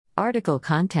Article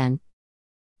content.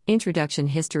 Introduction.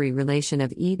 History. Relation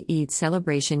of Eid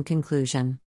celebration.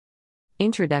 Conclusion.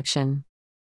 Introduction.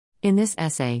 In this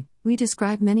essay, we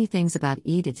describe many things about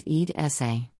Eid. It's Eid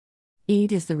essay.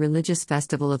 Eid is the religious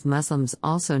festival of Muslims,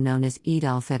 also known as Eid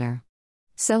al-Fitr.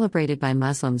 Celebrated by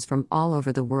Muslims from all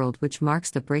over the world, which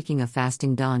marks the breaking of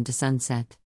fasting dawn to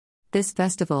sunset. This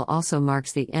festival also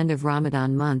marks the end of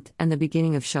Ramadan month and the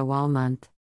beginning of Shawwal month.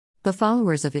 The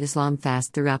followers of Islam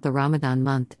fast throughout the Ramadan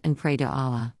month and pray to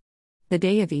Allah. The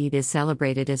day of Eid is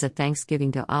celebrated as a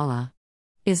thanksgiving to Allah.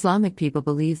 Islamic people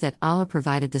believe that Allah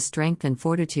provided the strength and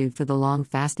fortitude for the long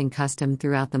fasting custom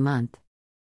throughout the month.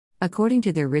 According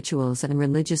to their rituals and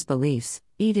religious beliefs,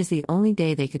 Eid is the only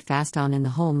day they could fast on in the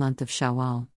whole month of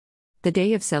Shawwal. The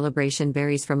day of celebration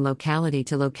varies from locality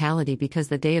to locality because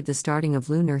the day of the starting of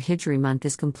lunar Hijri month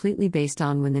is completely based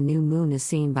on when the new moon is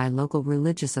seen by local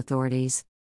religious authorities.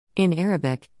 In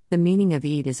Arabic, the meaning of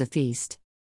Eid is a feast.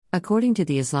 According to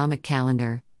the Islamic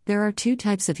calendar, there are two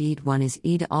types of Eid. One is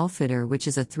Eid al-Fitr, which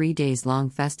is a 3 days long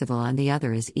festival, and the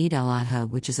other is Eid al-Adha,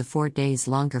 which is a 4 days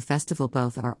longer festival.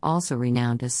 Both are also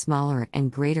renowned as smaller and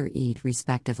greater Eid,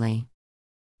 respectively.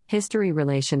 History.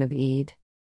 Relation of Eid.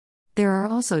 There are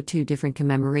also two different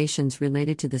commemorations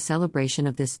related to the celebration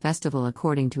of this festival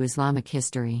according to Islamic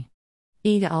history.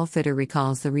 Eid al-Fitr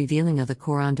recalls the revealing of the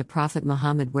Quran to Prophet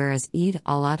Muhammad, whereas Eid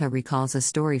al-Adha recalls a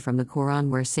story from the Quran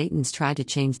where Satan's tried to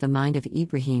change the mind of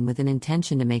Ibrahim with an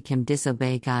intention to make him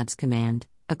disobey God's command,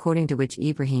 according to which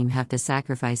Ibrahim had to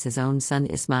sacrifice his own son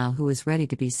Ismail, who was ready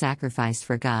to be sacrificed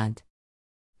for God.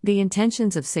 The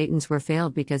intentions of Satan's were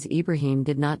failed because Ibrahim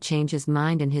did not change his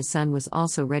mind and his son was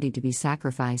also ready to be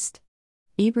sacrificed.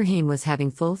 Ibrahim was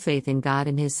having full faith in God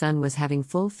and his son was having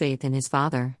full faith in his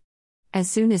father. As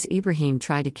soon as Ibrahim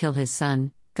tried to kill his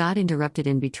son, God interrupted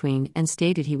in between and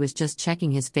stated he was just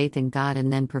checking his faith in God,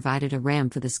 and then provided a ram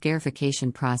for the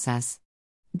scarification process.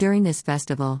 During this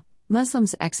festival,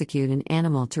 Muslims execute an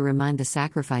animal to remind the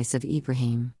sacrifice of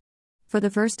Ibrahim. For the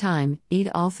first time, Eid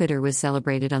al-Fitr was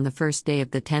celebrated on the first day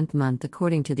of the 10th month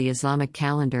according to the Islamic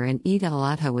calendar, and Eid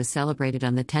al-Adha was celebrated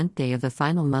on the 10th day of the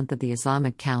final month of the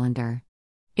Islamic calendar.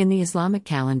 In the Islamic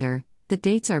calendar, the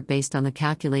dates are based on the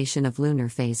calculation of lunar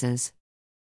phases.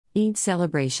 Eid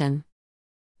celebration.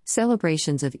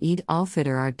 Celebrations of Eid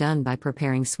al-Fitr are done by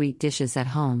preparing sweet dishes at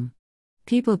home.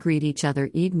 People greet each other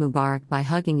Eid Mubarak by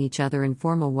hugging each other in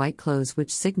formal white clothes,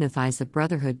 which signifies the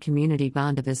brotherhood community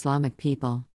bond of Islamic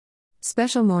people.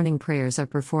 Special morning prayers are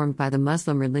performed by the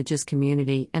Muslim religious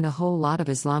community and a whole lot of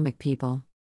Islamic people.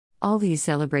 All these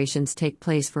celebrations take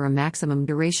place for a maximum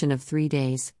duration of 3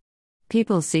 days.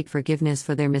 People seek forgiveness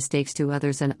for their mistakes to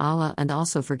others and Allah, and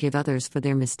also forgive others for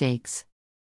their mistakes.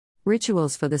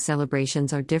 Rituals for the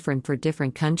celebrations are different for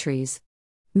different countries.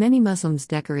 Many Muslims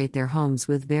decorate their homes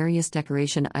with various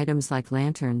decoration items like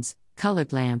lanterns,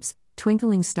 colored lamps,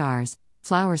 twinkling stars,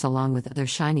 flowers, along with other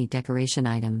shiny decoration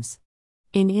items.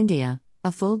 In India,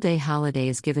 a full-day holiday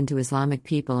is given to Islamic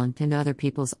people and to other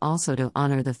peoples also to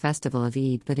honor the festival of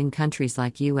Eid, but in countries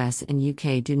like US and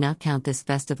UK do not count this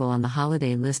festival on the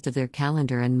holiday list of their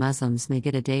calendar, and Muslims may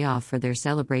get a day off for their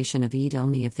celebration of Eid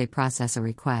only if they process a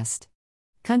request.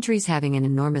 Countries having an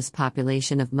enormous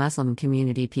population of Muslim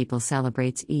community people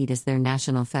celebrates Eid as their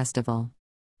national festival.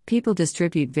 People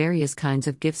distribute various kinds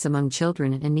of gifts among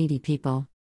children and needy people.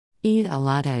 Eid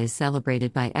al-Adha is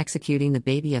celebrated by executing the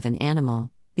baby of an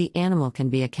animal. The animal can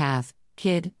be a calf,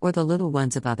 kid, or the little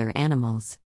ones of other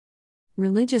animals.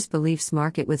 Religious beliefs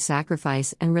mark it with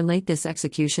sacrifice and relate this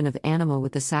execution of animal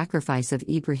with the sacrifice of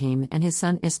Ibrahim and his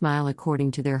son Ismail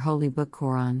according to their holy book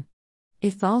Quran.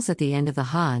 It falls at the end of the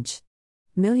Hajj.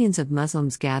 Millions of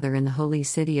Muslims gather in the holy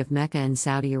city of Mecca in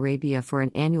Saudi Arabia for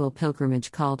an annual pilgrimage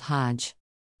called Hajj.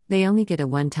 They only get a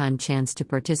one-time chance to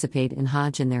participate in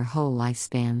Hajj in their whole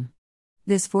lifespan.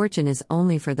 This fortune is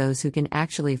only for those who can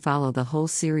actually follow the whole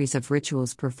series of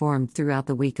rituals performed throughout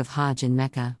the week of Hajj in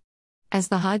Mecca. As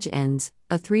the Hajj ends,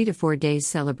 a 3 to 4 days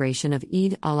celebration of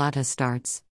Eid al-Adha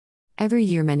starts. Every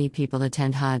year many people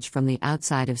attend Hajj from the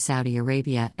outside of Saudi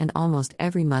Arabia and almost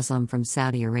every Muslim from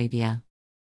Saudi Arabia.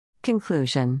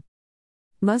 Conclusion.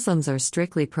 Muslims are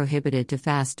strictly prohibited to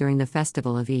fast during the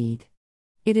festival of Eid.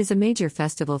 It is a major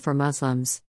festival for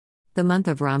Muslims. The month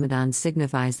of Ramadan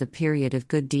signifies the period of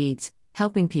good deeds,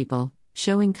 helping people,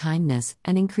 showing kindness,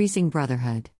 and increasing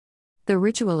brotherhood. The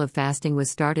ritual of fasting was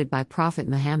started by Prophet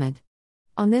Muhammad.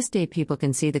 On this day people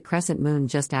can see the crescent moon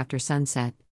just after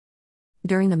sunset.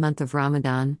 During the month of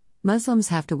Ramadan, Muslims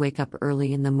have to wake up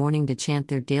early in the morning to chant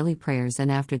their daily prayers,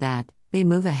 and after that, they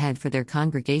move ahead for their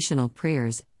congregational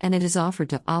prayers, and it is offered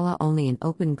to Allah only in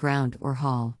open ground or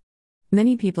hall.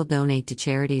 Many people donate to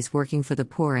charities working for the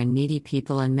poor and needy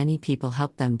people, and many people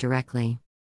help them directly.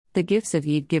 The gifts of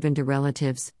Eid given to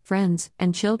relatives, friends,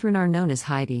 and children are known as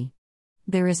Heidi.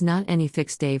 There is not any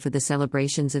fixed day for the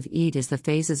celebrations of Eid, as the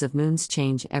phases of moons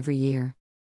change every year.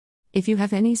 If you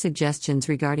have any suggestions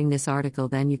regarding this article,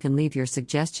 then you can leave your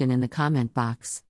suggestion in the comment box.